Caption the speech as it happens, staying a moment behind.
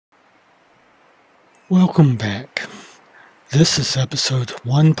Welcome back. This is episode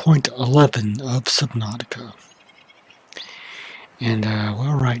 1.11 of Subnautica. And,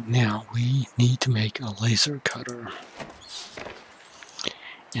 well, right now we need to make a laser cutter.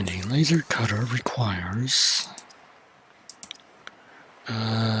 And a laser cutter requires 2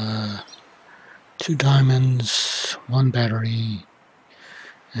 diamonds, 1 battery,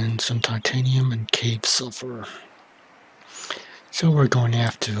 and some titanium and cave sulfur. So we're going to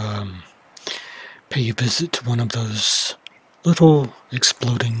have to pay a visit to one of those little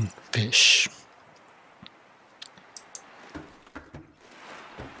exploding fish.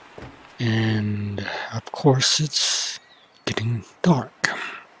 And of course it's getting dark.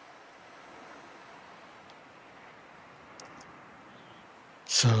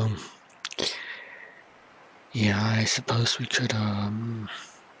 So yeah, I suppose we could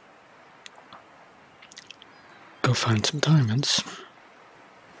go find some diamonds.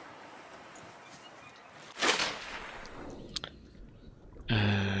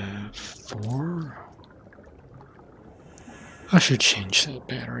 Four. I should change that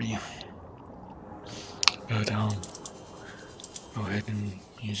battery, but I'll go ahead and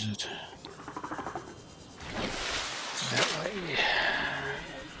use it that way.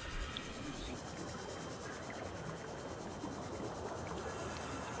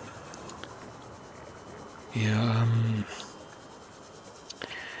 Yeah,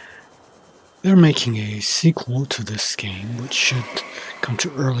 they're making a sequel to this game, which should come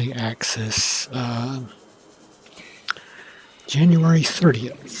to early access January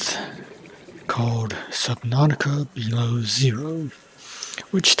 30th, called Subnautica Below Zero,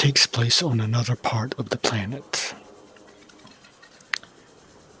 which takes place on another part of the planet.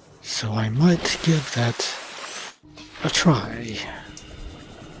 So I might give that a try.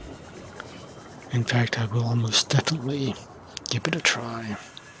 In fact, I will almost definitely give it a try.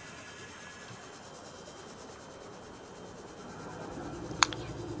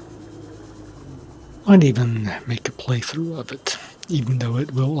 Might even make a playthrough of it, even though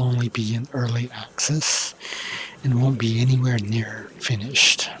it will only be in early access and won't be anywhere near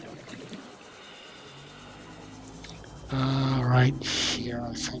finished. Right here,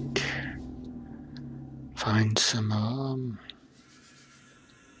 I think. Find some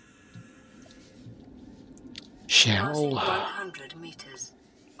shell. 100 meters.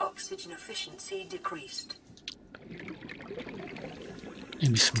 Oxygen efficiency decreased.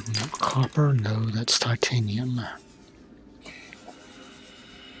 Maybe some copper? No, that's titanium.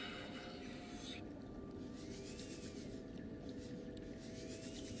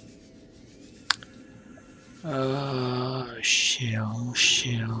 Shell,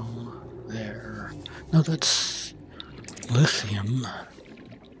 there. No, that's lithium.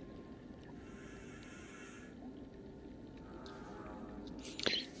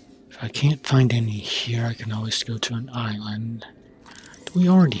 If I can't find any here, I can always go to an island. Do we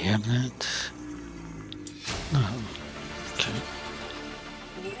already have that? No. Okay.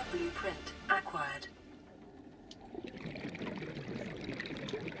 New blueprint acquired.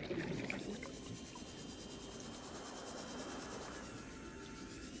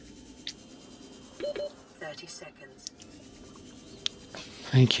 Seconds.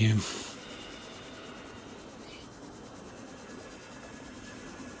 Thank you.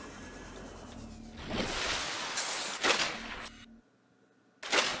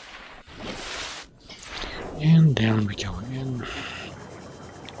 And down we go again.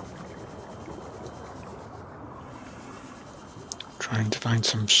 Trying to find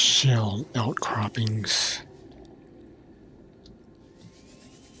some shell outcroppings.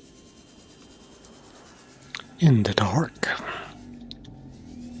 In the dark.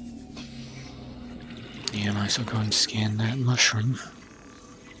 Yeah, I might as well go and scan that mushroom.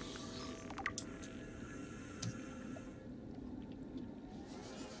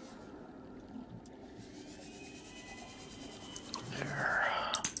 There.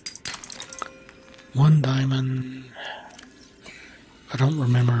 1 diamond. I don't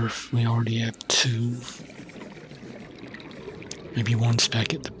remember if we already have 2. Maybe one's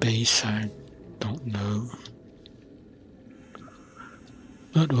back at the base, I don't know.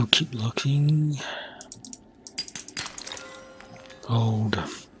 But we'll keep looking. Gold,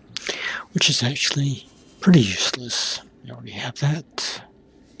 which is actually pretty useless. We already have that.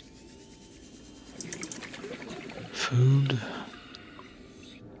 Food.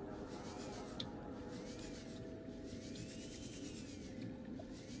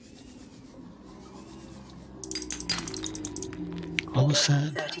 What was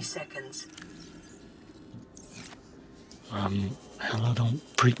that? 30 seconds. Hello, don't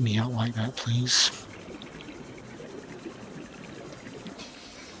freak me out like that, please.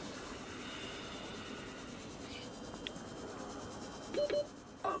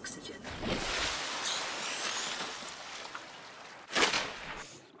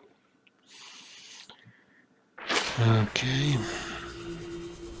 Okay.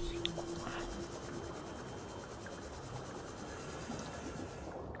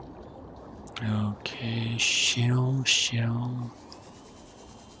 Okay, shell.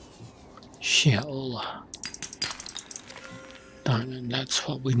 Diamond, that's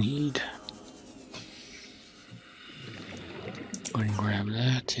what we need. Go ahead and grab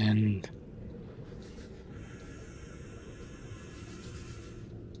that and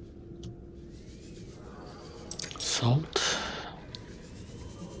salt.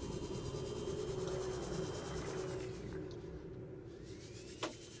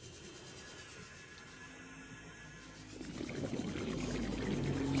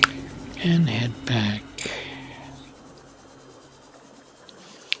 And head back.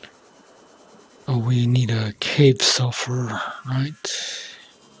 Oh, we need a cave sulfur, right?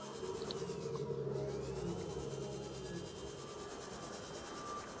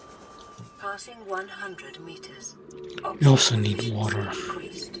 Passing 100 meters. We also Oxygen need efficiency water.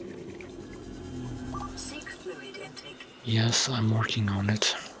 decreased. Seek fluid intake. Yes, I'm working on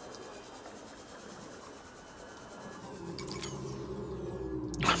it.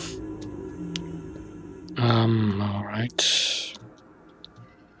 Alright.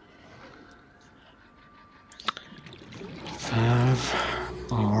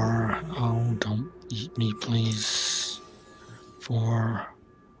 5R. Oh, don't eat me, please. 4R.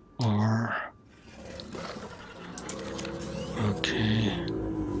 Okay.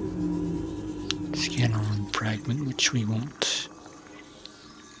 Scan on fragment, which we won't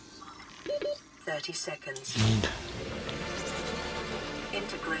 30 seconds. need.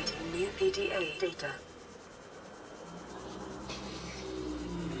 Integrating new PDA data.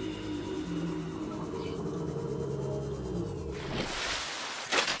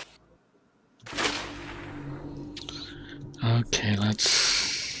 Okay, let's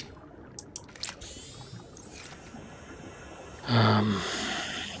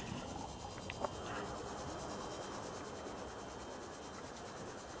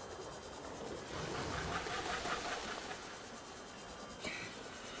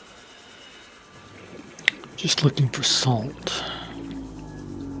just looking for salt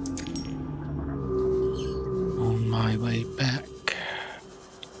on my way back.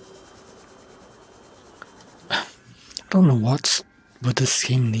 I don't know what's with this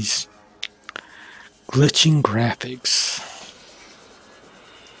game, these glitching graphics.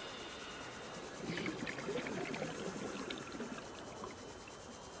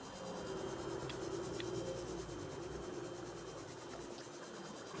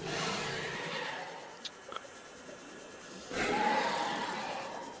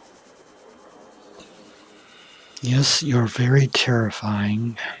 Yes, you're very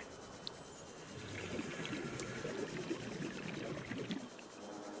terrifying.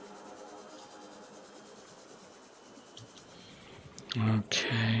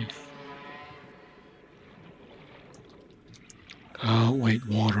 Okay. Oh, wait,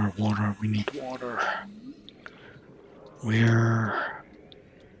 water. We need water. Where?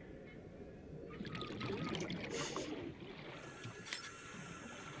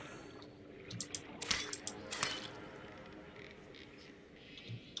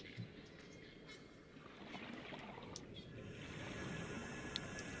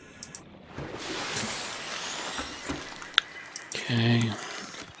 Okay.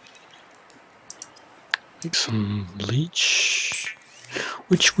 Make some bleach,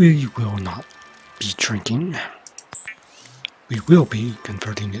 which we will not be drinking. We will be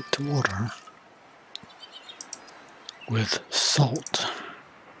converting it to water with salt.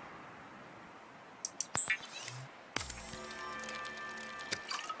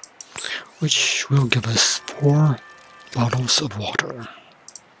 Which will give us 4 bottles of water.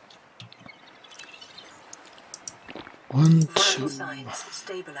 1, 2. Vital signs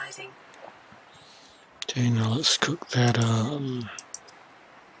stabilizing. Okay, now let's cook that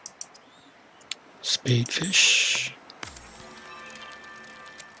spadefish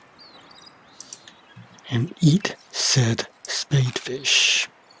and eat said spadefish.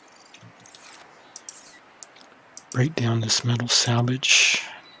 Break down this metal salvage.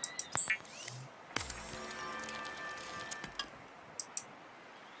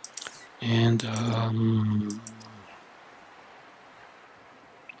 And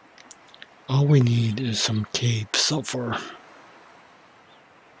all we need is some cave sulfur.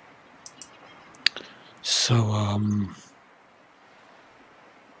 So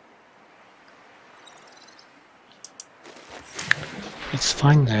let's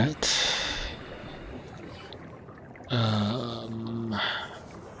find that.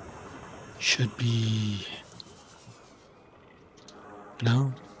 Should be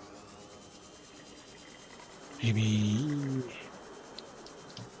no. Maybe...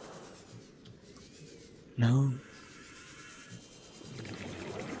 No?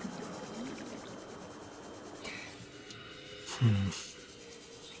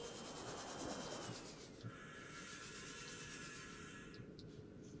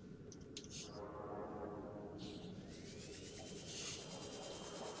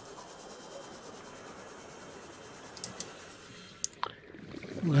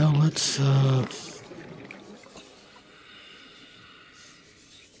 Well, let's go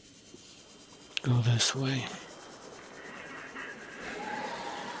this way.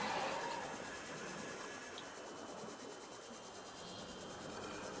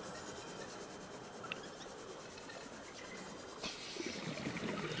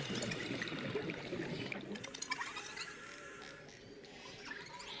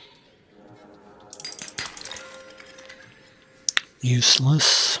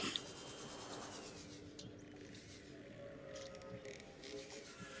 Useless.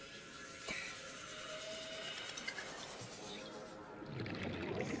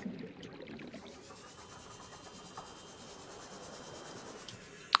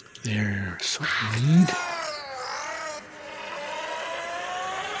 There's what we need.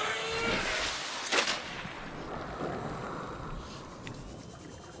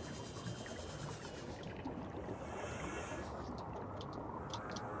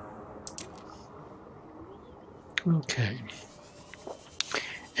 Okay.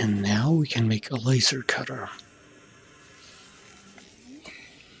 And now we can make a laser cutter.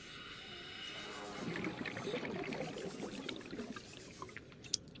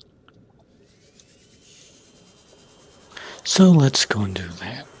 So let's go and do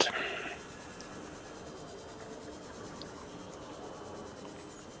that.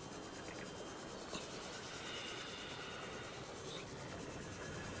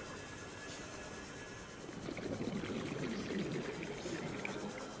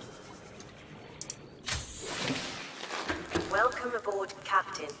 Welcome aboard,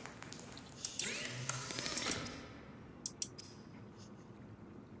 Captain.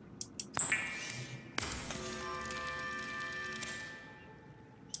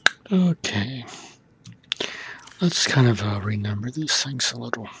 Okay. Let's kind of renumber these things a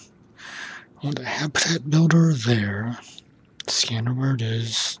little. I want a habitat builder there. Scanner where it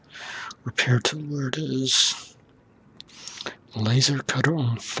is. Repair tool where it is. Laser cutter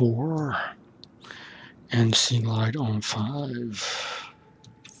on 4. And sea glide on 5.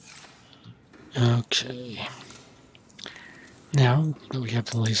 Okay. Now that we have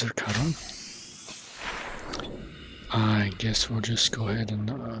the laser cutter, I guess we'll just go ahead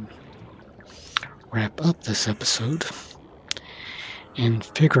and wrap up this episode and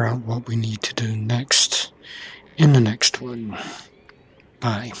figure out what we need to do next in the next one.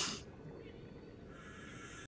 Bye.